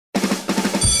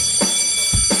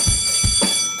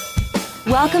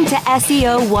Welcome to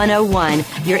SEO 101,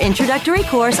 your introductory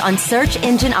course on search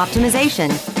engine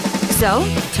optimization. So,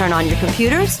 turn on your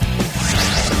computers,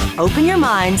 open your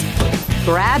minds,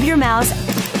 grab your mouse,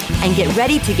 and get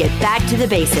ready to get back to the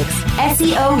basics.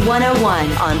 SEO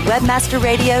 101 on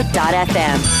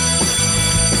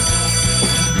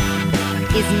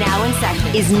webmasterradio.fm is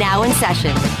now in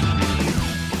session.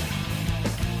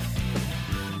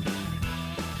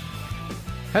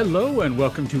 Hello and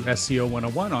welcome to SEO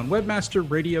 101 on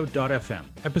webmasterradio.fm,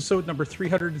 episode number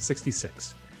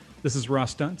 366. This is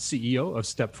Ross Dunn, CEO of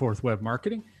Stepforth Web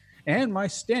Marketing, and my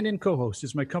stand-in co-host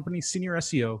is my company's senior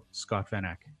SEO, Scott Van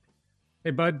Aken.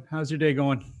 Hey bud, how's your day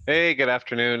going? Hey, good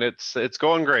afternoon. It's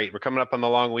going great. We're coming up on the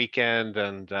long weekend,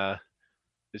 and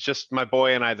it's just my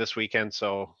boy and I this weekend,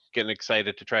 so getting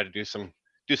excited to try to do some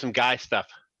guy stuff.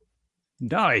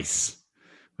 Nice.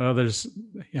 Well,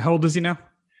 how old is he now?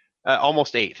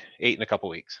 Almost eight in a couple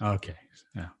weeks. Okay.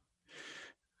 Yeah.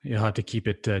 You'll have to keep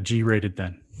it G-rated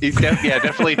then. He's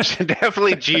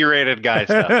definitely G-rated guy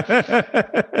stuff.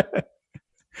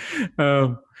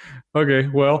 Okay.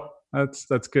 Well,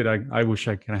 that's good. I wish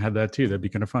I kind of had that too. That'd be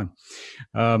kind of fun.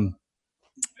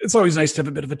 It's always nice to have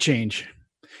a bit of a change.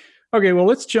 Okay. Well,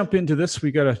 let's jump into this.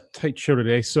 We got a tight show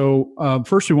today. So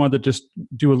first we wanted to just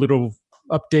do a little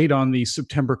update on the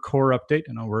September core update.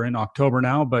 I know we're in October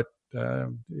now, but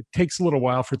it takes a little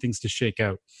while for things to shake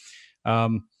out.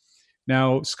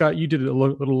 Now, Scott, you did a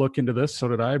little look into this, so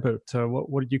did I, but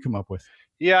what did you come up with?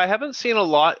 Yeah, I haven't seen a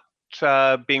lot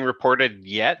being reported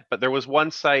yet, but there was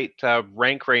one site,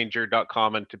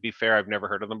 rankranger.com, and to be fair, I've never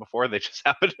heard of them before. They just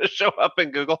happened to show up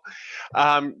in Google.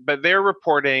 But they're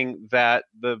reporting that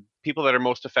the people that are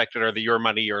most affected are the Your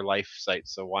Money, Your Life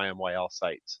sites, so YMYL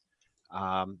sites.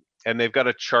 And they've got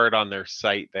a chart on their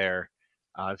site there.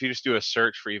 If you just do a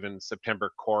search for even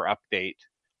September core update,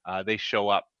 they show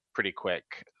up pretty quick.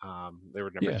 They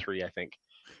were number 3, I think.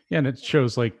 Yeah, and it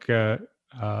shows like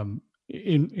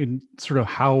in sort of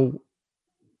how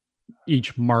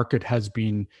each market has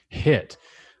been hit,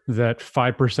 that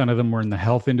 5% of them were in the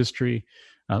health industry.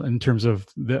 In terms of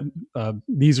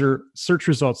these are search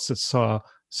results that saw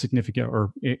significant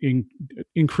or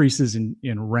increases in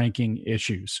ranking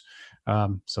issues.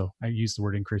 So I used the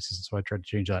word increases, so I tried to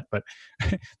change that. But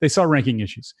they saw ranking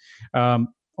issues.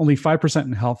 Only 5%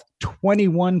 in health,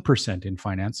 21% in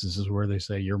finance. This is where they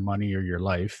say your money or your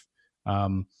life.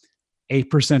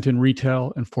 8% in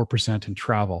retail and 4% in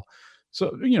travel.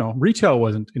 So, retail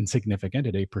wasn't insignificant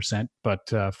at 8%,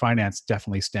 but finance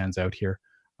definitely stands out here.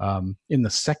 In the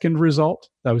second result,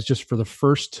 that was just for the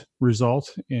first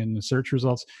result in the search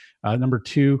results. Number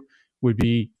 2 would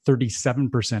be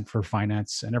 37% for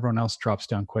finance, and everyone else drops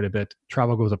down quite a bit.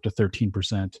 Travel goes up to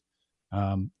 13%.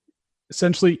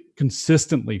 Essentially,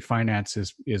 consistently, finance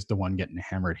is the one getting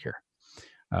hammered here.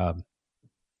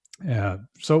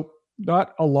 So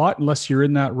not a lot unless you're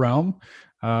in that realm.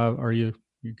 Are you're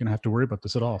going to have to worry about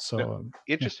this at all. So,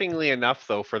 interestingly enough,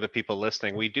 though, for the people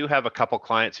listening, we do have a couple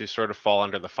clients who sort of fall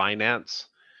under the finance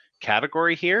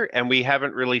category here, and we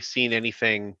haven't really seen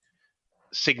anything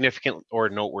significant or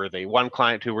noteworthy. One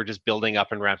client who we're just building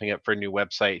up and ramping up for a new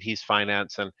website, he's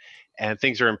finance, and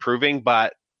things are improving,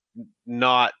 but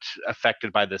not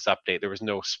affected by this update. There was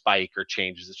no spike or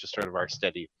changes. It's just sort of our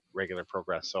steady, regular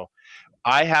progress. So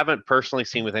I haven't personally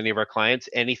seen with any of our clients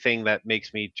anything that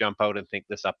makes me jump out and think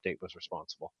this update was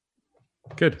responsible.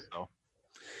 Good. So.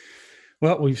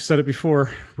 Well, we've said it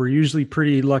before. We're usually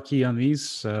pretty lucky on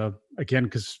these, again,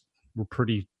 because we're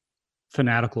pretty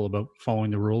fanatical about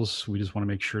following the rules. We just want to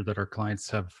make sure that our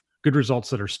clients have good results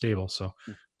that are stable. So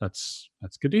that's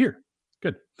good to hear.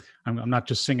 Good. I'm not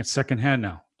just saying it secondhand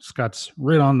now. Scott's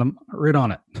right on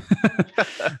it.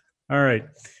 All right.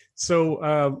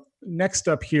 So next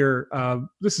up here,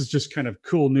 this is just kind of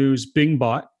cool news. Bing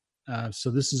bot.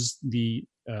 So this is the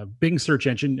Bing search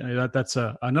engine. That's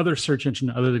another search engine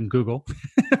other than Google.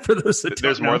 For those that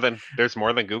there's more than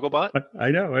Googlebot. I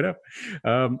know.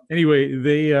 Anyway,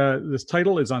 this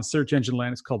title is on Search Engine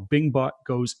Land. It's called Bing Bot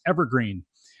Goes Evergreen.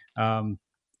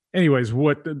 Anyways,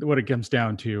 what it comes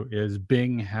down to is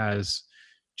Bing has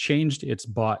changed its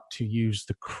bot to use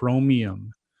the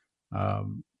Chromium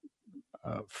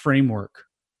framework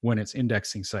when it's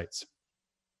indexing sites.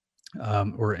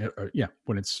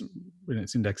 When it's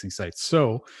indexing sites.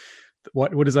 So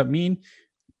what does that mean?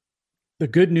 The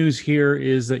good news here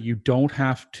is that you don't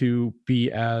have to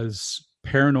be as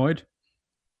paranoid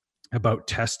about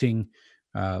testing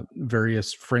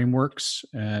various frameworks.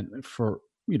 And for,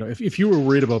 if you were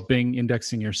worried about Bing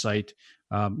indexing your site,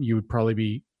 you would probably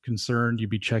be concerned.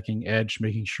 You'd be checking Edge,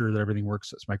 making sure that everything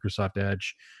works as Microsoft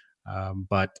Edge.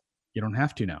 But you don't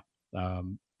have to now.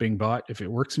 Bing Bot. If it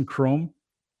works in Chrome,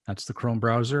 that's the Chrome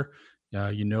browser.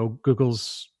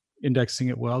 Google's indexing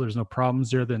it well. There's no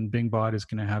problems there. Then Bing Bot is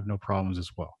going to have no problems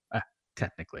as well,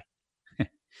 technically,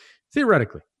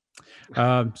 theoretically.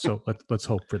 So let's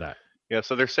hope for that. Yeah,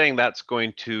 so they're saying that's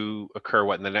going to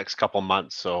occur in the next couple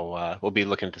months. So we'll be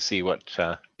looking to see what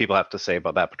people have to say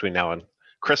about that between now and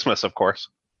Christmas, of course.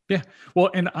 Yeah, well,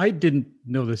 and I didn't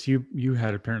know this. You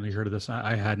had apparently heard of this.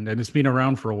 I hadn't, and it's been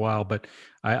around for a while. But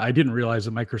I didn't realize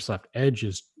that Microsoft Edge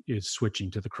is switching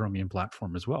to the Chromium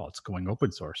platform as well. It's going open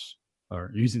source,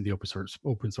 or using the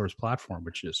open source platform,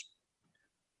 which is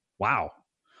wow.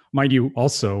 Mind you,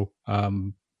 also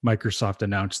Microsoft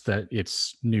announced that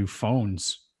its new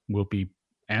phones will be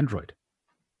Android.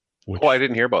 I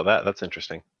didn't hear about that. That's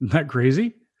interesting. Isn't that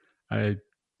crazy? I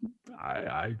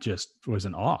just was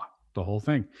in awe. The whole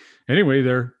thing. Anyway,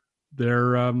 they're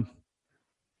being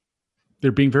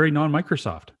very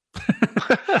non-Microsoft.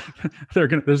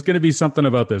 There's gonna be something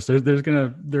about this. They're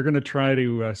gonna try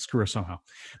to screw us somehow.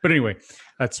 But anyway,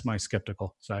 that's my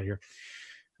skeptical side here.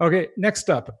 Okay, next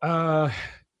up,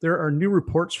 there are new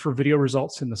reports for video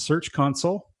results in the Search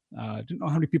Console. I didn't know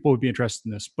how many people would be interested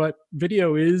in this, but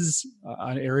video is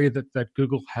an area that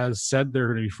Google has said they're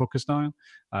going to be focused on.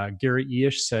 Gary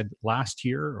Eish said last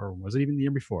year, or was it even the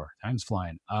year before? Time's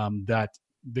flying. That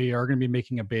they are going to be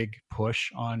making a big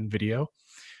push on video,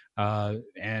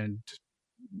 and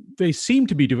they seem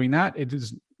to be doing that. It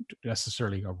isn't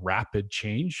necessarily a rapid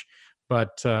change,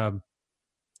 but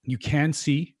you can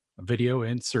see video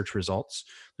in search results.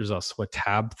 There's also a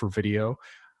tab for video,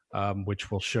 which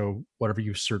will show whatever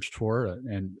you've searched for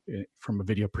and from a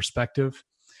video perspective.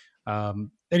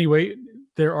 Anyway,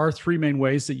 there are three main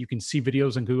ways that you can see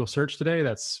videos in Google Search today.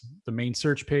 That's the main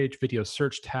search page, video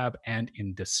search tab, and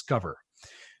in Discover.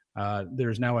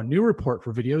 There's now a new report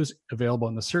for videos available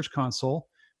in the Search Console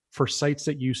for sites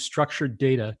that use structured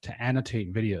data to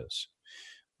annotate videos.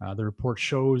 The report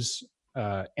shows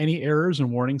any errors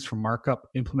and warnings from markup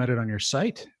implemented on your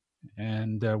site.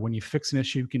 And when you fix an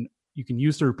issue, you can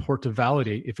use the report to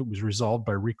validate if it was resolved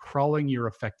by recrawling your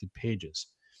affected pages.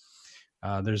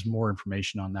 There's more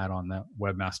information on that on the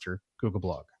Webmaster Google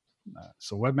blog.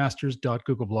 So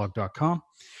webmasters.googleblog.com.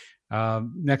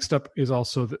 Next up is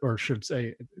also,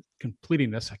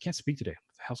 completing this. I can't speak today.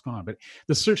 What the hell's going on? But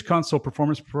the Search Console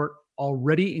Performance Report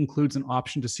already includes an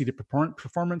option to see the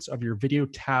performance of your video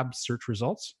tab search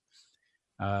results.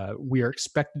 We are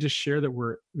expected to share that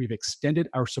we've extended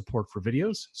our support for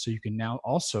videos, so you can now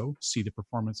also see the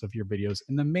performance of your videos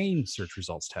in the main search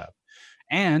results tab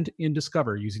and in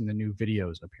Discover using the new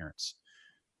videos appearance.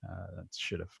 That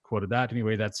should have quoted that.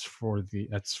 Anyway, that's from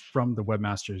the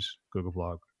Webmasters Google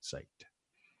blog site.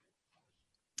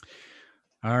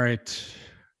 All right,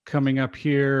 coming up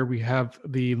here, we have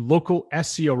the local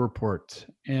SEO report,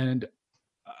 and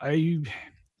I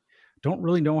don't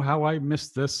really know how I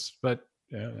missed this, but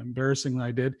embarrassingly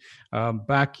I did.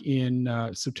 Back in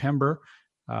September,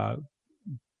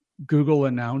 Google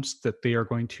announced that they are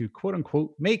going to, quote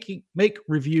unquote, making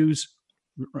review-rich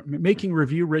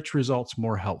results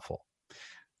more helpful.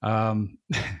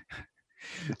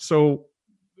 So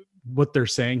what they're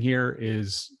saying here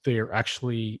is they are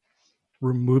actually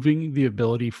removing the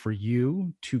ability for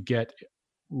you to get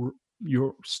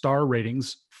your star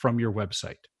ratings from your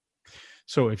website.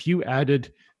 So if you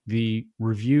added the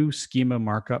review schema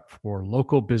markup for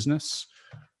local business,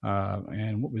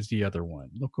 and what was the other one?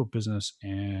 Local business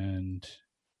and,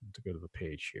 to go to the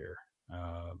page here,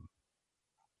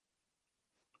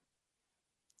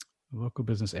 local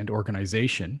business and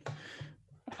organization,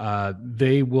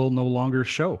 they will no longer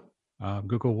show.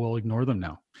 Google will ignore them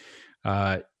now.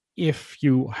 If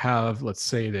you have, let's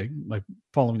say, like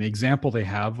following the example they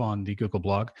have on the Google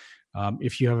blog,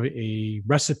 if you have a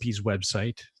recipes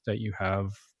website that you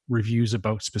have reviews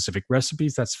about specific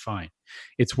recipes, that's fine.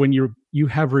 It's when you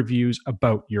have reviews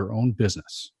about your own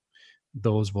business,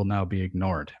 those will now be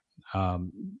ignored.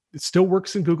 It still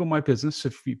works in Google My Business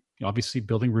if you obviously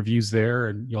building reviews there,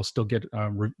 and you'll still get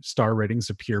star ratings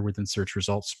appear within search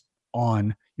results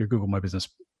on your Google My Business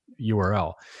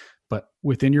URL. But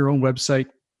within your own website,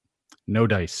 no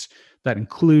dice. That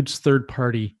includes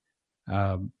third-party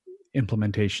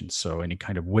implementations. So any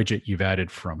kind of widget you've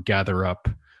added from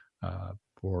GatherUp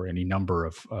or any number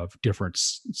of different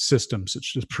systems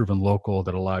such as Proven Local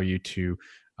that allow you to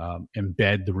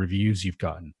embed the reviews you've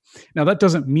gotten. Now, that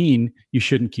doesn't mean you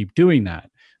shouldn't keep doing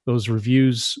that. Those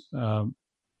reviews are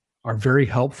very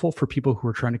helpful for people who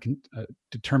are trying to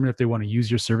determine if they want to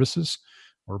use your services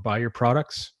or buy your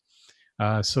products.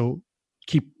 So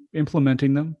keep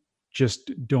implementing them.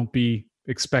 Just don't be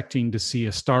expecting to see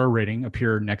a star rating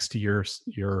appear next to your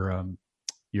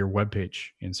your webpage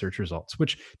in search results,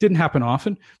 which didn't happen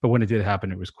often, but when it did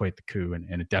happen, it was quite the coup,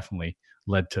 and it definitely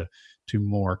led to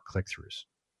more click-throughs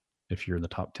if you're in the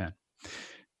top 10,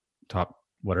 top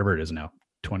whatever it is now,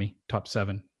 20, top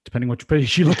 7, depending which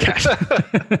page you look at.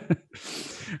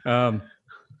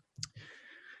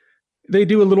 They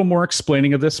do a little more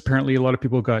explaining of this. Apparently, a lot of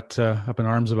people got up in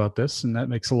arms about this, and that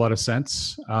makes a lot of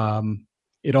sense.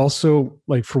 It also,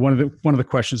 like, for one of the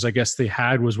questions I guess they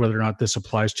had was whether or not this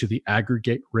applies to the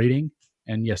aggregate rating,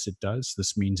 and yes, it does.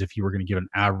 This means if you were going to give an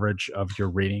average of your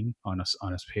rating on a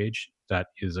page, that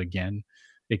is again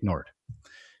ignored.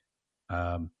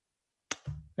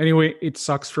 Anyway, it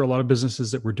sucks for a lot of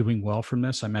businesses that were doing well from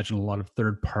this. I imagine a lot of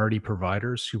third-party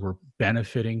providers who were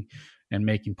benefiting and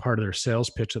making part of their sales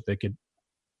pitch that they could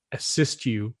assist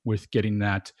you with getting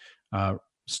that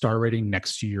star rating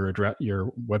next to your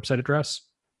website address.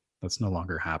 That's no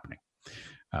longer happening.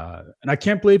 And I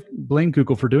can't blame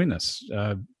Google for doing this.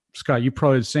 Scott, you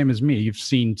probably the same as me. You've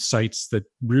seen sites that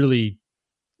really,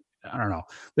 I don't know,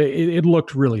 it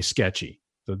looked really sketchy.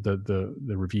 The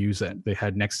reviews that they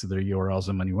had next to their URLs,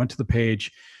 and when you went to the page,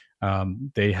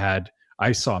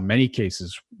 I saw many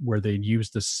cases where they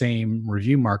used the same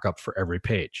review markup for every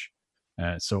page.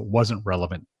 So it wasn't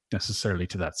relevant necessarily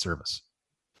to that service.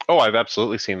 Oh, I've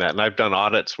absolutely seen that. And I've done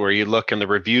audits where you look and the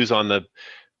reviews on the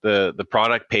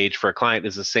product page for a client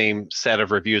is the same set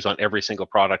of reviews on every single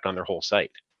product on their whole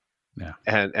site. Yeah.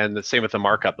 And the same with the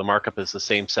markup. The markup is the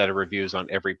same set of reviews on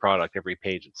every product, every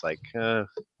page. It's like,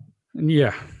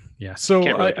 yeah. So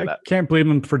I can't blame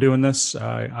them for doing this.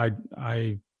 I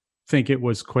think it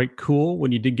was quite cool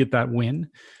when you did get that win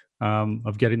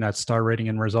of getting that star rating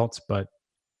and results, but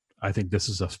I think this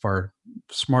is a far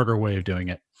smarter way of doing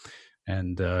it,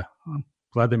 and I'm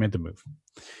glad they made the move.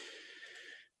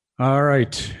 All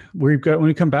right, when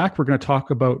we come back, we're going to talk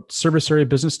about service area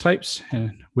business types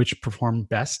and which perform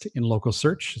best in local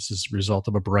search. This is a result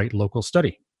of a Bright local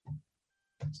study.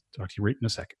 Talk to you right in a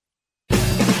second.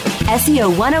 SEO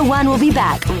 101 will be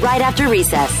back right after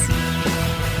recess.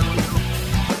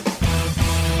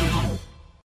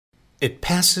 It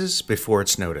passes before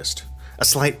it's noticed. A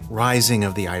slight rising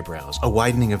of the eyebrows, a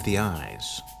widening of the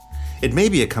eyes. It may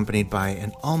be accompanied by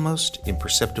an almost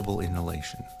imperceptible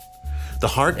inhalation. The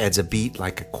heart adds a beat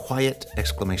like a quiet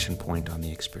exclamation point on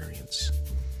the experience.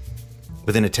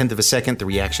 Within a tenth of a second, the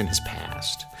reaction has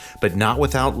passed, but not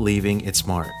without leaving its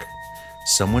mark.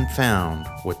 Someone found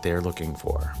what they're looking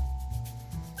for.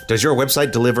 Does your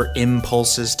website deliver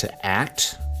impulses to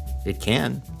act? It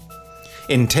can.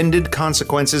 Intended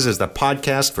Consequences is the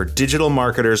podcast for digital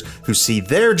marketers who see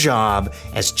their job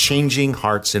as changing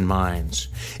hearts and minds.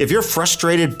 If you're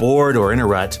frustrated, bored, or in a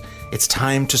rut, it's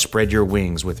time to spread your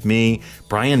wings with me,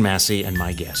 Brian Massey, and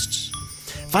my guests.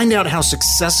 Find out how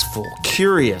successful,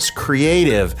 curious,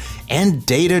 creative, and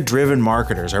data-driven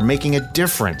marketers are making a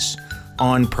difference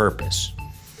on purpose.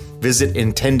 Visit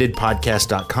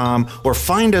intendedpodcast.com or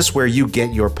find us where you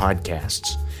get your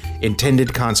podcasts.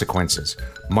 Intended Consequences.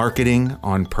 Marketing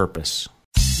on purpose.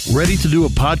 Ready to do a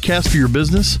podcast for your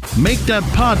business? Make that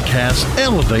podcast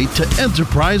elevate to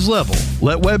enterprise level.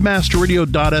 Let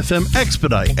webmasterradio.fm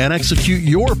expedite and execute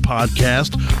your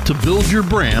podcast to build your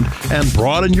brand and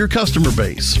broaden your customer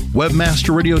base.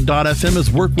 Webmasterradio.fm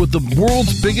has worked with the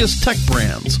world's biggest tech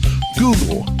brands,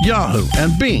 Google, Yahoo,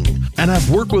 and Bing, and have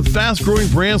worked with fast-growing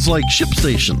brands like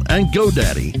ShipStation and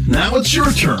GoDaddy. Now it's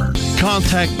your turn.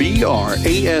 Contact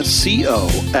BRASCO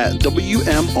at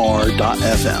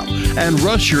WMR.fm and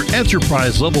rush your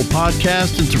enterprise-level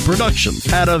podcast into production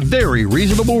at a very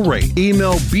reasonable rate.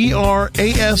 Email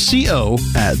BRASCO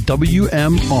at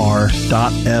WMR.fm.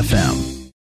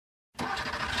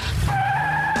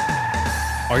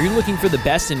 Are you looking for the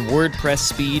best in WordPress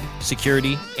speed,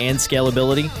 security, and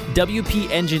scalability? WP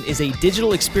Engine is a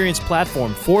digital experience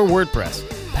platform for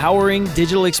WordPress, powering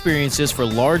digital experiences for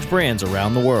large brands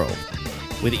around the world.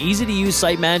 With easy-to-use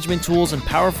site management tools and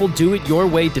powerful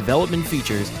do-it-your-way development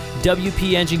features,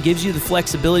 WP Engine gives you the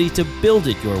flexibility to build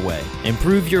it your way.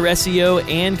 Improve your SEO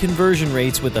and conversion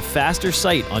rates with a faster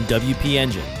site on WP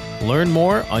Engine. Learn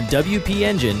more on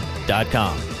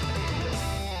WPEngine.com.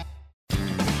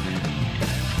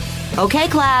 Okay,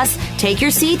 class, take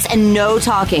your seats and no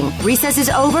talking. Recess is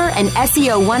over and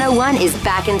SEO 101 is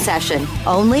back in session,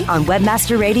 only on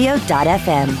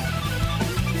webmasterradio.fm.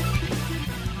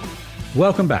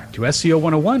 Welcome back to SEO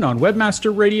 101 on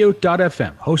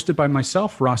webmasterradio.fm, hosted by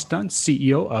myself, Ross Dunn,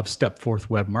 CEO of Stepforth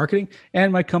Web Marketing,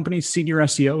 and my company's senior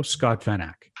SEO, Scott Van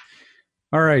Ack.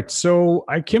 All right, so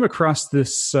I came across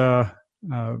this, the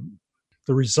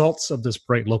results of this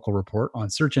Bright Local report on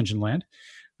Search Engine Land.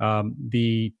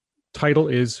 The title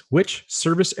is Which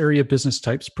Service Area Business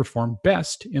Types Perform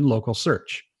Best in Local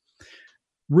Search?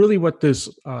 Really what this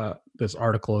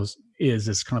article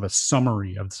is kind of a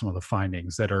summary of some of the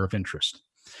findings that are of interest.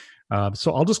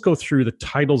 So I'll just go through the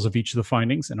titles of each of the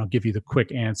findings and I'll give you the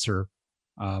quick answer.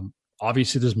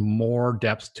 Obviously, there's more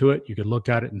depth to it. You could look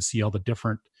at it and see all the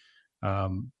different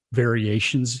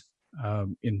variations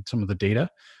in some of the data,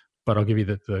 but I'll give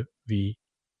you the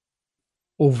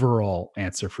overall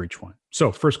answer for each one.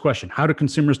 So first question, how do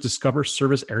consumers discover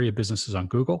service area businesses on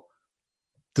Google?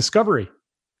 Discovery.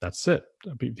 That's it.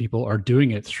 People are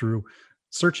doing it through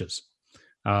searches.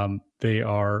 They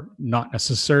are not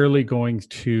necessarily going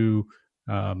to,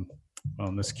 well,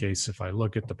 in this case, if I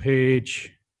look at the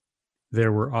page,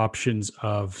 there were options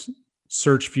of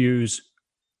search views,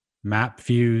 map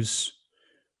views,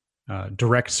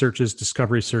 direct searches,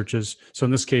 discovery searches. So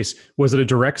in this case, was it a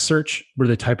direct search? Were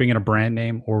they typing in a brand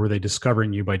name, or were they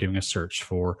discovering you by doing a search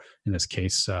for, in this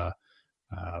case,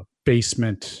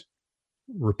 basement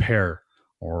repair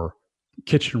or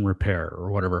kitchen repair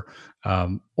or whatever?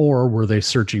 Or were they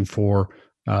searching for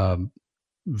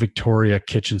Victoria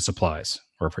kitchen supplies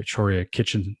or Victoria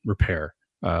kitchen repair?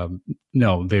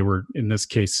 No, they were, in this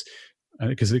case,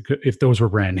 because if those were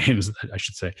brand names, I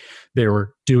should say, they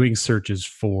were doing searches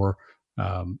for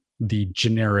the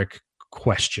generic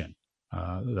question,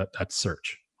 that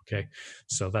search. Okay,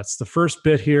 so that's the first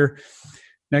bit here.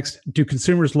 Next, do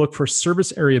consumers look for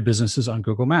service area businesses on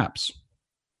Google Maps?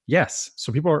 Yes.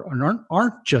 So people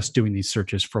aren't just doing these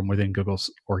searches from within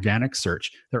Google's organic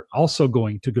search. They're also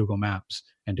going to Google Maps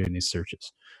and doing these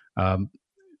searches.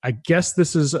 I guess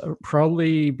this is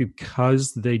probably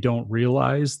because they don't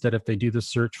realize that if they do the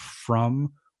search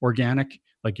from organic,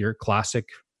 like your classic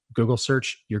Google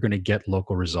search, you're going to get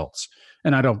local results.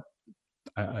 And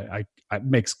it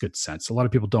makes good sense. A lot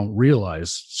of people don't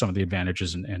realize some of the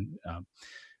advantages and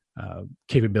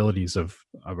capabilities of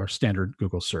our standard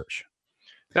Google search.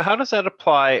 Now, how does that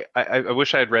apply? I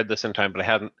wish I had read this in time, but I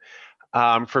hadn't.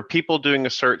 For people doing a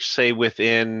search, say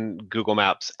within Google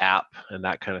Maps app and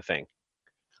that kind of thing.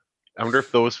 I wonder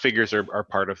if those figures are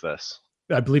part of this.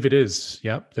 I believe it is.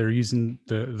 Yep. They're using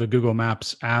the Google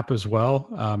Maps app as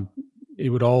well. It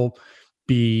would all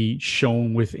be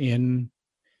shown within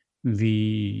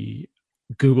the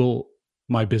Google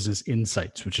My Business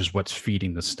Insights, which is what's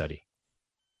feeding the study.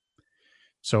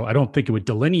 So I don't think it would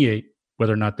delineate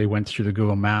whether or not they went through the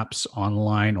Google Maps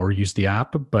online or used the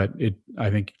app, but I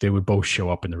think they would both show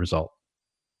up in the result.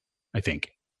 I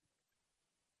think.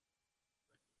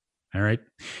 All right.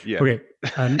 Yeah. Okay.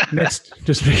 Next,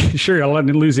 just making sure I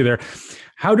didn't lose you there.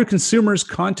 How do consumers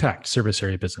contact service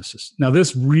area businesses? Now,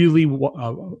 this really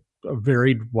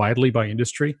varied widely by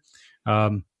industry.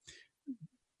 For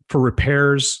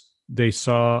repairs, they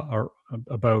saw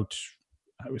about,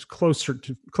 it was close to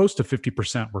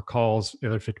 50% were calls. The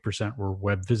other 50% were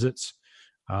web visits.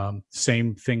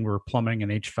 Same thing were plumbing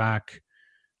and HVAC.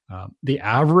 The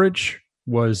average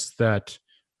was that,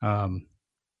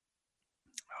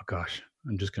 gosh,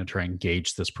 I'm just going to try and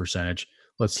gauge this percentage.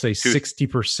 Let's say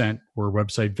 60% were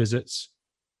website visits,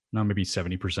 now maybe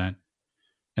 70%,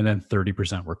 and then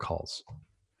 30% were calls.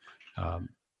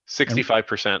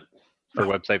 65% for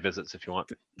website visits, if you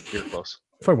want. You're close.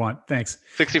 If I want, thanks.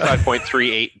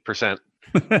 65.38%.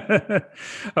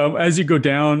 As you go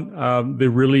down, they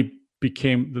really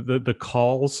became the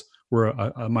calls were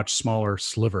a much smaller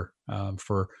sliver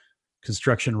for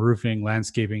construction, roofing,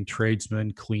 landscaping,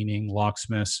 tradesmen, cleaning,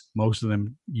 locksmiths. Most of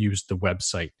them used the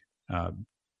website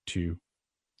to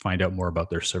find out more about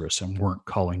their service and weren't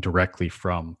calling directly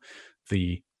from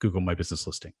the Google My Business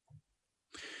listing.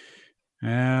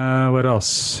 What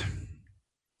else?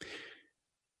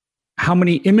 How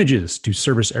many images do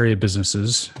service area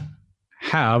businesses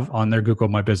have on their Google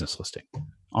My Business listing?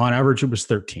 On average, it was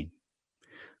 13.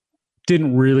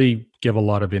 Didn't really give a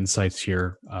lot of insights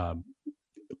here.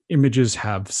 Images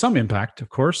have some impact, of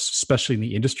course, especially in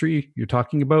the industry you're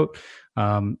talking about.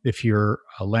 If you're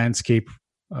a landscape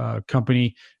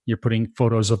company, you're putting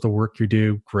photos of the work you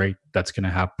do, great. That's going to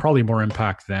have probably more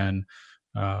impact than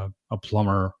a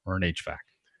plumber or an HVAC.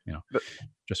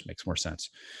 Just makes more sense.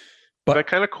 But that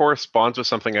kind of corresponds with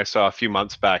something I saw a few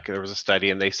months back. There was a study,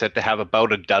 and they said to have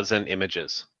about a dozen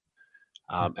images.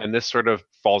 And this sort of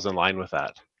falls in line with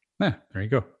that. Yeah, there you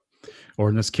go. Or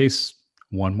in this case,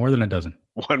 one more than a dozen.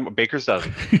 One baker's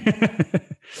dozen.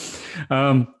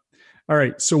 All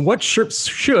right. So what should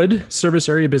service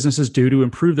area businesses do to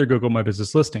improve their Google My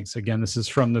Business listings? Again, this is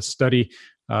from the study.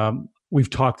 We've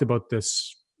talked about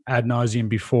this ad nauseum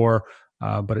before,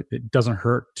 but it doesn't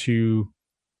hurt to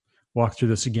walk through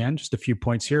this again. Just a few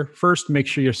points here. First, make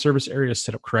sure your service area is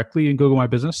set up correctly in Google My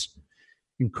Business.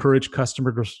 encourage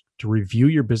customers to review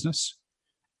your business,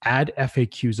 add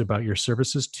FAQs about your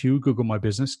services to Google My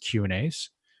Business Q&As,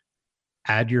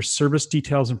 add your service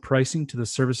details and pricing to the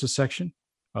services section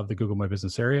of the Google My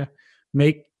Business area,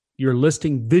 make your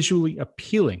listing visually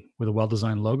appealing with a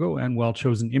well-designed logo and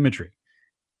well-chosen imagery.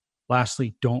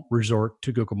 Lastly, don't resort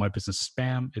to Google My Business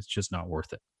spam. It's just not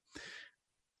worth it.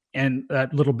 And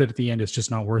that little bit at the end is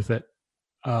just not worth it.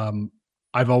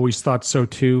 I've always thought so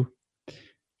too.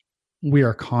 We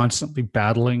are constantly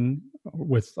battling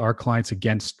with our clients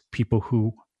against people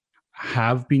who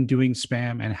have been doing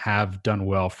spam and have done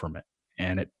well from it.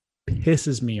 And it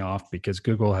pisses me off because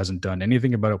Google hasn't done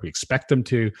anything about it. We expect them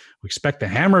to. We expect the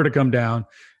hammer to come down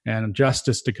and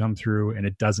justice to come through, and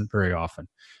it doesn't very often.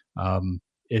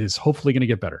 It is hopefully going to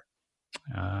get better.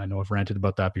 I know I've ranted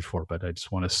about that before, but I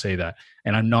just want to say that.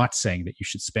 And I'm not saying that you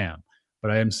should spam,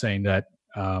 but I am saying that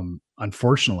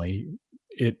unfortunately,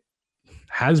 it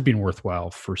has been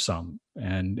worthwhile for some,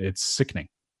 and it's sickening.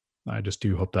 I just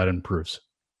do hope that improves.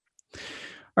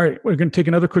 All right, we're going to take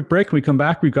another quick break. When we come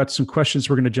back, we've got some questions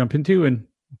we're going to jump into and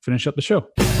finish up the show.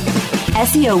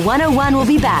 SEO 101 will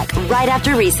be back right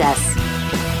after recess.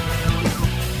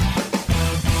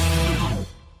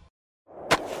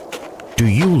 Do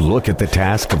you look at the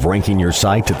task of ranking your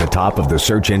site at the top of the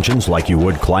search engines like you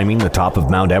would climbing the top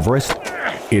of Mount Everest?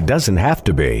 It doesn't have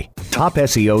to be.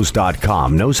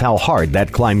 TopSEOs.com knows how hard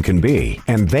that climb can be,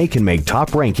 and they can make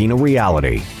top ranking a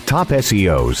reality. Top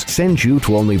SEOs sends you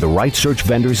to only the right search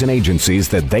vendors and agencies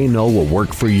that they know will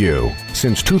work for you.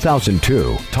 Since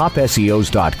 2002,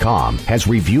 TopSEOs.com has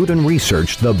reviewed and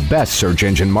researched the best search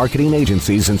engine marketing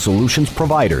agencies and solutions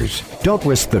providers. Don't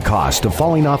risk the cost of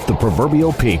falling off the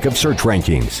proverbial peak of search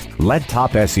rankings. Let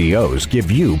Top SEOs give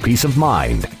you peace of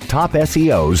mind.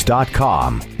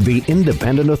 TopSEOs.com, the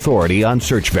independent authority on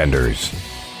search vendors.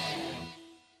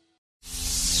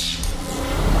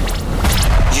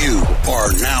 You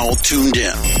are now tuned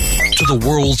in to the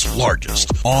world's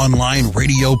largest online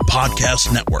radio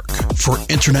podcast network for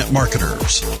internet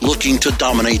marketers looking to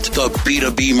dominate the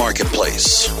B2B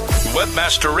marketplace.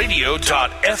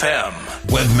 Webmasterradio.fm.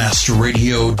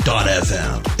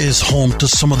 Webmasterradio.fm is home to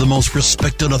some of the most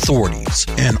respected authorities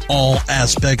in all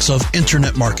aspects of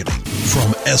internet marketing,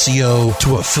 from SEO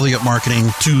to affiliate marketing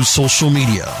to social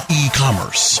media,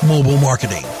 e-commerce, mobile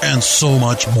marketing, and so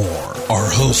much more. Our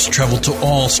hosts travel to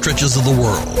all stretches of the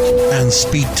world and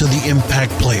speak to the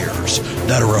impact players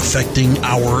that are affecting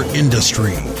our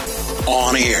industry.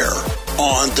 On air,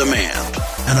 on demand,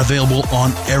 and available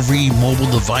on every mobile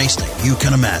device that you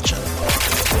can imagine.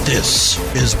 This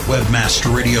is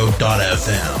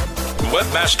Webmasterradio.fm.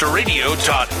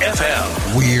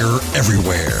 Webmasterradio.fm. We're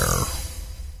everywhere.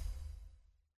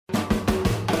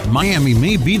 Miami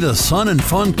may be the sun and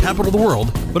fun capital of the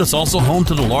world, but it's also home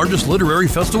to the largest literary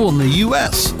festival in the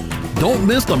U.S. Don't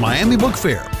miss the Miami Book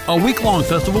Fair, a week-long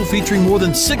festival featuring more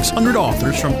than 600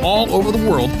 authors from all over the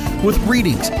world with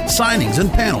readings, signings,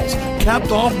 and panels,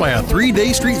 capped off by a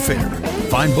 3-day street fair.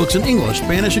 Find books in English,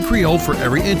 Spanish, and Creole for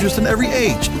every interest and every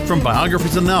age, from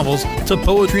biographies and novels to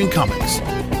poetry and comics.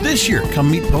 This year, come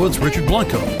meet poets Richard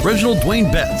Blanco, Reginald Dwayne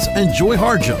Betts, and Joy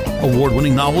Harjo,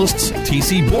 award-winning novelists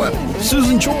T.C. Boyle,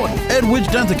 Susan Choi, Edwidge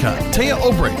Denticott, Taya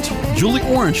Obrecht, Julie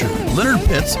Oranger, Leonard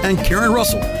Pitts, and Karen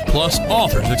Russell, plus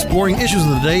authors exploring issues of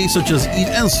the day such as Eve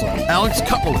Ensler, Alex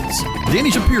Kutlowitz,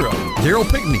 Danny Shapiro, Daryl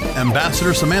Pinkney,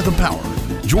 Ambassador Samantha Power,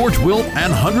 George Wilt,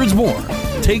 and hundreds more.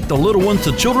 Take the little ones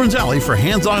to Children's Alley for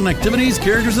hands-on activities,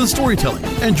 characters, and storytelling.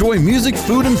 Enjoy music,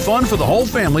 food, and fun for the whole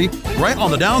family right on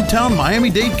the downtown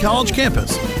Miami-Dade College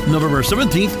campus, November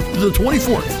 17th to the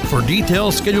 24th. For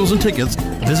details, schedules, and tickets,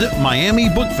 visit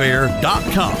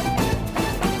miamibookfair.com.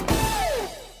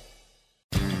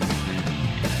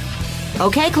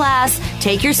 Okay, class,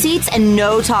 take your seats and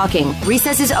no talking.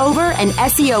 Recess is over and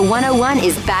SEO 101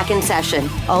 is back in session,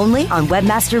 only on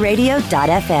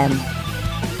webmasterradio.fm.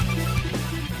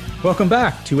 Welcome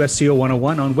back to SEO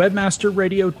 101 on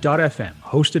webmasterradio.fm,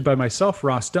 hosted by myself,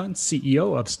 Ross Dunn,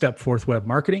 CEO of Stepforth Web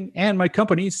Marketing, and my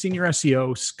company's senior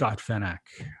SEO, Scott Fanak.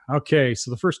 Okay, so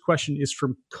the first question is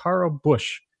from Carl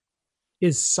Bush.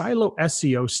 Is silo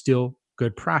SEO still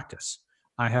good practice?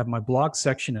 I have my blog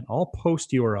section and all post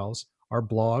URLs are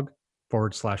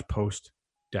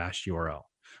blog/post-URL.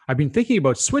 I've been thinking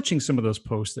about switching some of those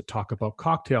posts that talk about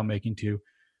cocktail making to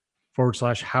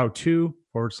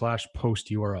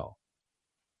 /how-to/post URL.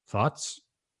 Thoughts?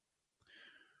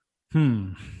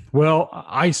 Well,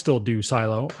 I still do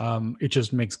silo. It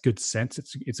just makes good sense.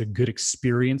 It's a good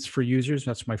experience for users.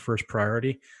 That's my first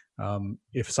priority.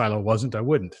 If silo wasn't, I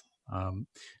wouldn't.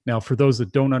 Now, for those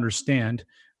that don't understand,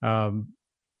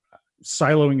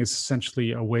 siloing is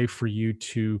essentially a way for you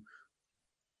to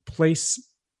place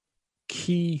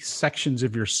key sections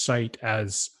of your site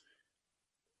as,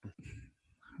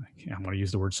 I'm going to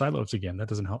use the word silos again. That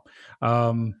doesn't help.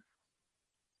 I'm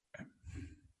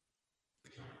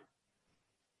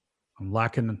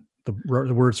lacking the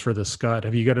words for this, Scott.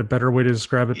 Have you got a better way to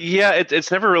describe it? Yeah,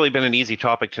 it's never really been an easy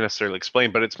topic to necessarily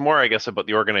explain, but it's more, I guess, about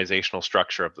the organizational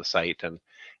structure of the site and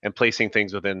placing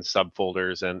things within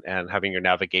subfolders and having your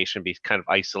navigation be kind of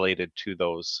isolated to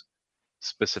those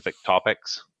specific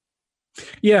topics.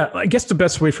 Yeah, I guess the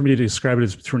best way for me to describe it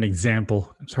is through an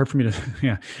example. It's hard for me to,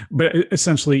 yeah. But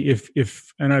essentially,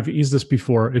 if and I've used this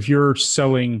before, if you're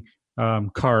selling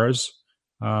cars,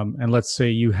 and let's say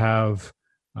you have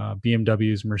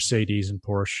BMWs, Mercedes, and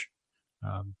Porsche,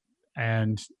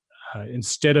 and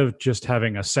instead of just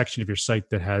having a section of your site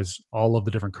that has all of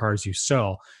the different cars you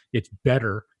sell, it's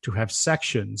better to have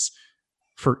sections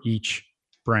for each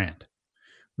brand.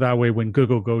 That way, when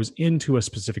Google goes into a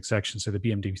specific section, so the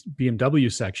BMW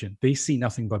section, they see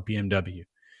nothing but BMW.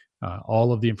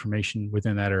 All of the information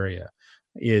within that area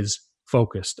is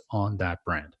focused on that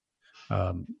brand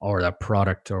or that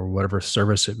product or whatever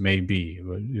service it may be,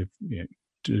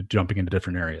 jumping into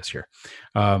different areas here.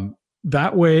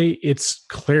 That way, it's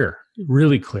clear,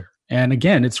 really clear. And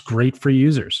again, it's great for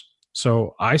users.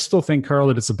 So I still think, Carl,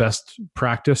 that it's the best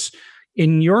practice.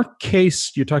 In your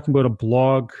case, you're talking about a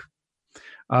blog.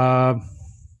 I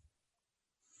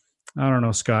don't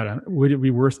know, Scott. Would it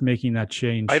be worth making that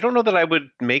change? I don't know that I would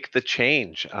make the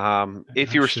change.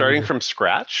 If you were starting from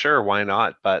scratch, sure, why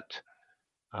not? But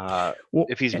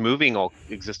if he's moving all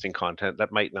existing content,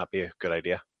 that might not be a good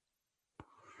idea.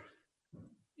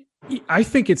 I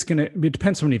think it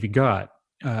depends on how many you got.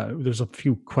 There's a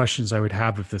few questions I would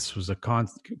have if this was a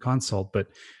consult, but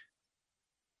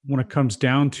when it comes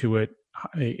down to it,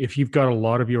 if you've got a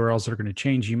lot of URLs that are going to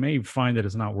change, you may find that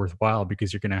it's not worthwhile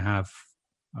because you're going to have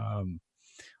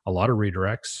a lot of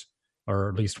redirects, or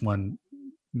at least one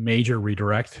major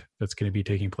redirect that's going to be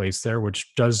taking place there,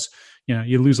 which does,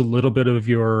 you lose a little bit of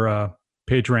your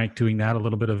page rank doing that, a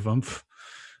little bit of oomph.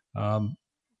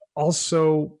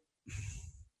 Also,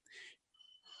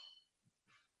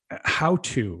 how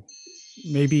to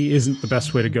maybe isn't the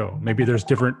best way to go. Maybe there's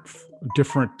different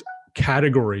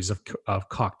categories of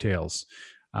cocktails.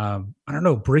 I don't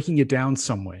know, breaking it down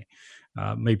some way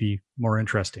may be more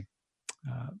interesting.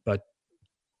 But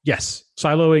yes,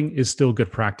 siloing is still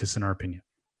good practice in our opinion.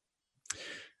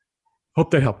 Hope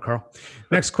that helped, Carl.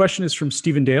 Next question is from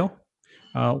Stephen Dale.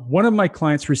 One of my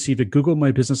clients received a Google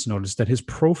My Business notice that his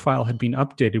profile had been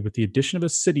updated with the addition of a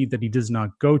city that he does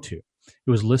not go to.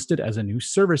 It was listed as a new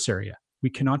service area.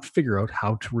 We cannot figure out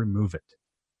how to remove it.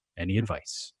 Any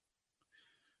advice?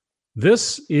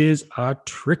 This is a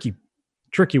tricky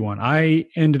one. I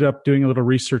ended up doing a little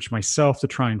research myself to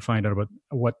try and find out about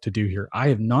what to do here. I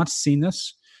have not seen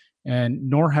this, and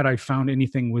nor had I found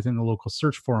anything within the local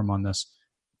search forum on this.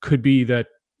 Could be that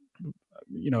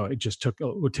it just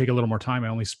would take a little more time. I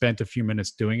only spent a few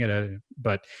minutes doing it,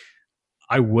 but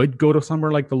I would go to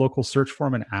somewhere like the local search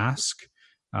forum and ask.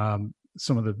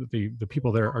 Some of the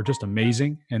people there are just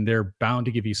amazing, and they're bound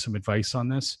to give you some advice on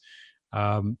this.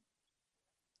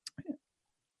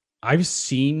 I've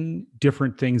seen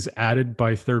different things added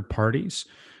by third parties,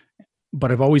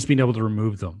 but I've always been able to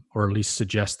remove them, or at least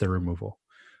suggest their removal.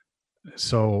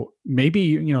 So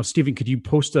maybe, Stephen, could you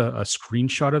post a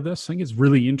screenshot of this? I think it's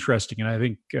really interesting, and I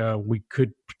think we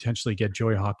could potentially get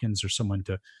Joey Hawkins or someone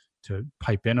to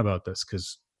pipe in about this,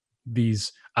 because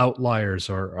these outliers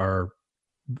are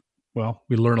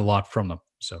we learn a lot from them.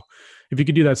 So if you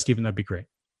could do that, Stephen, that'd be great.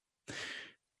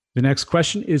 The next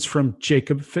question is from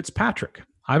Jacob Fitzpatrick.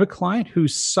 I have a client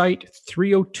whose site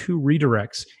 302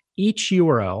 redirects each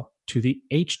URL to the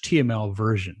HTML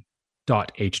version,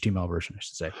 .html version, I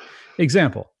should say.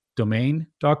 Example,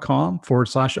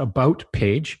 domain.com/about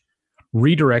page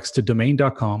redirects to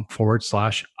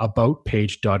domain.com/about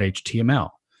page.html.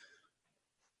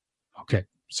 Okay,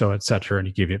 so et cetera, and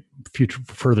you give you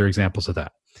further examples of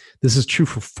that. This is true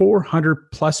for 400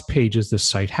 plus pages this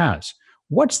site has.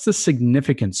 What's the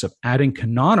significance of adding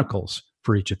canonicals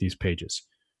for each of these pages?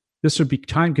 This would be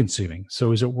time consuming.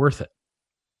 So is it worth it?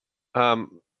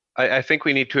 I think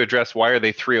we need to address, why are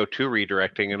they 302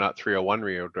 redirecting and not 301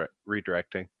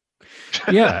 redirecting?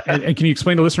 Yeah. And can you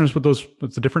explain to listeners what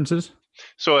the difference is?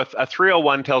 So if a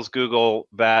 301 tells Google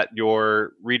that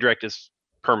your redirect is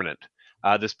permanent,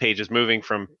 this page is moving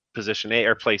from position A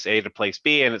or place A to place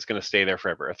B, and it's going to stay there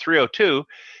forever. A 302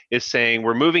 is saying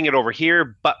we're moving it over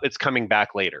here, but it's coming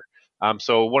back later.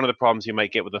 So one of the problems you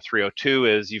might get with a 302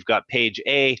 is you've got page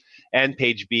A and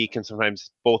page B can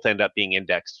sometimes both end up being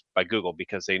indexed by Google,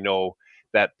 because they know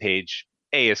that page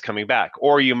A is coming back.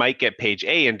 Or you might get page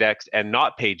A indexed and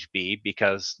not page B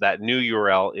because that new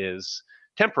URL is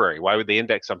temporary. Why would they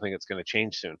index something that's going to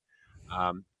change soon?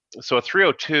 So a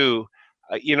 302,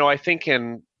 I think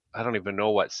in, I don't even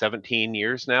know 17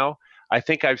 years now, I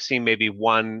think I've seen maybe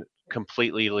one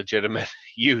completely legitimate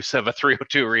use of a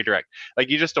 302 redirect. Like,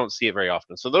 you just don't see it very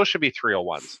often. So those should be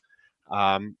 301s.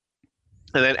 And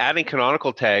then adding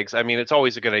canonical tags, I mean, it's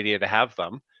always a good idea to have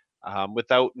them.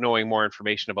 Without knowing more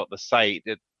information about the site,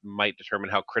 it might determine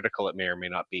how critical it may or may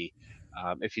not be.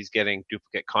 If he's getting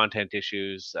duplicate content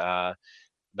issues,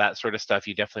 that sort of stuff,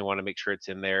 you definitely want to make sure it's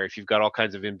in there. If you've got all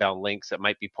kinds of inbound links that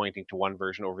might be pointing to one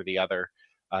version over the other,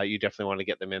 you definitely want to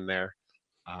get them in there.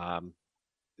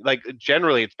 Like,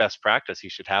 generally, it's best practice. He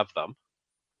should have them,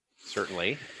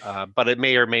 certainly, but it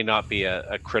may or may not be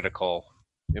a critical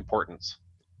importance.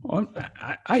 Well,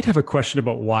 I'd have a question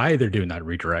about why they're doing that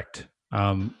redirect.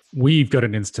 We've got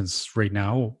an instance right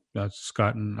now,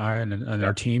 Scott and I and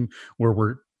our team, where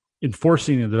we're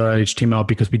enforcing the .html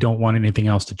because we don't want anything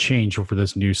else to change over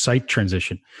this new site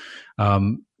transition.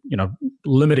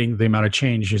 Limiting the amount of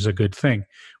change is a good thing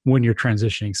when you're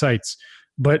transitioning sites.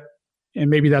 And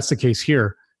maybe that's the case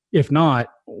here. If not,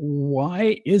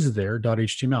 why is there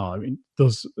 .html? I mean,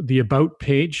 the about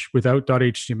page without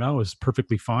 .html is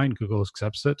perfectly fine. Google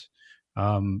accepts it.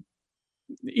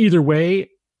 Either way,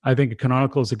 I think a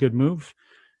canonical is a good move.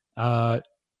 If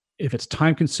it's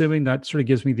time consuming, that sort of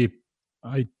gives me the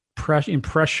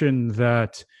impression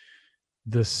that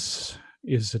this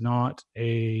is not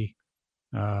a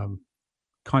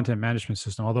content management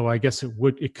system. Although I guess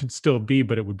it could still be,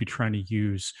 but it would be trying to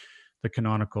use the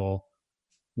canonical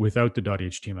without the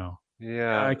 .html.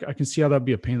 Yeah, I can see how that'd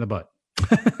be a pain in the butt.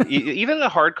 Even a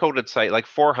hard-coded site, like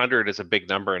 400 is a big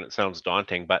number and it sounds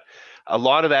daunting, but a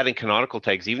lot of adding canonical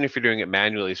tags, even if you're doing it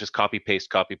manually, is just copy, paste,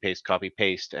 copy, paste, copy,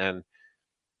 paste. And,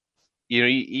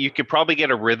 you could probably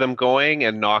get a rhythm going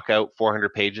and knock out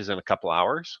 400 pages in a couple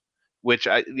hours, which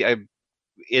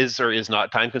is or is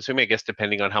not time-consuming, I guess,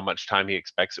 depending on how much time he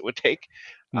expects it would take.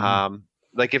 Mm-hmm.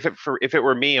 Like if it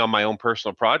were me on my own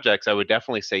personal projects, I would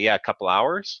definitely say, yeah, a couple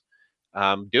hours,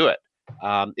 do it.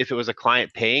 If it was a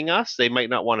client paying us, they might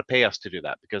not want to pay us to do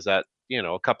that because that,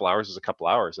 a couple hours is a couple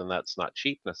hours and that's not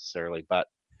cheap necessarily. But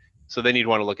so then you'd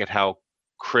want to look at how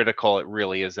critical it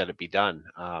really is that it be done.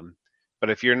 But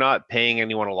if you're not paying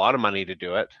anyone a lot of money to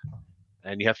do it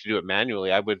and you have to do it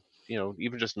manually, I would,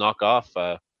 even just knock off,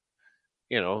 a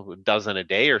dozen a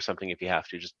day or something if you have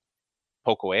to, just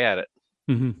poke away at it.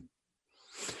 Mm-hmm.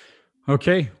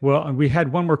 Okay, well, we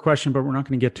had one more question, but we're not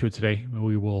going to get to it today.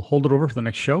 We will hold it over for the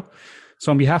next show.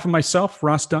 So on behalf of myself,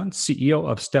 Ross Dunn, CEO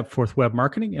of Stepforth Web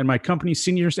Marketing, and my company's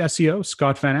senior SEO,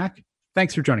 Scott Van Ack,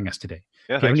 thanks for joining us today.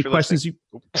 Yeah, if you have any questions,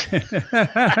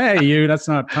 hey, that's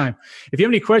not time. If you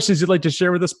have any questions you'd like to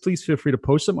share with us, please feel free to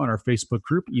post them on our Facebook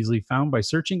group, easily found by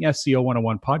searching SEO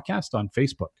 101 Podcast on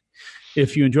Facebook.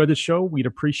 If you enjoyed the show, we'd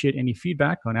appreciate any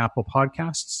feedback on Apple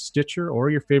Podcasts, Stitcher, or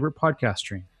your favorite podcast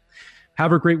stream.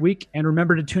 Have a great week, and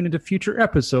remember to tune into future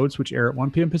episodes, which air at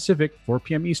 1 p.m. Pacific, 4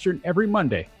 p.m. Eastern every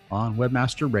Monday on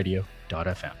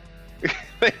webmasterradio.fm.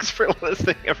 Thanks for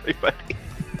listening, everybody.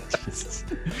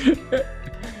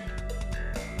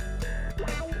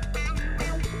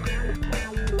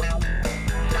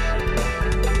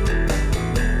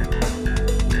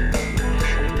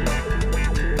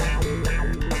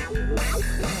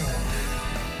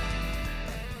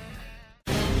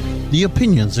 The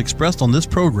opinions expressed on this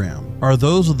program are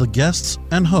those of the guests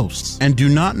and hosts and do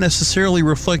not necessarily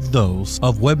reflect those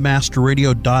of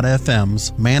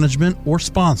webmasterradio.fm's management or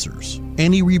sponsors.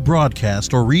 Any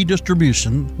rebroadcast or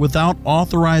redistribution without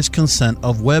authorized consent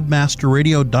of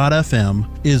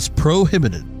webmasterradio.fm is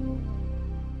prohibited.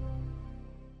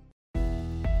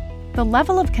 The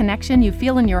level of connection you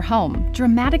feel in your home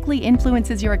dramatically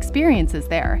influences your experiences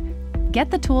there. Get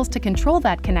the tools to control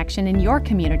that connection in your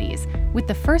communities with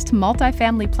the first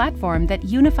multifamily platform that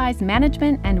unifies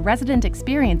management and resident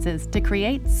experiences to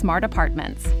create smart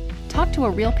apartments. Talk to a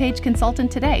RealPage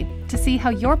consultant today to see how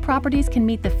your properties can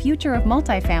meet the future of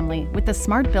multifamily with the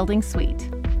Smart Building Suite.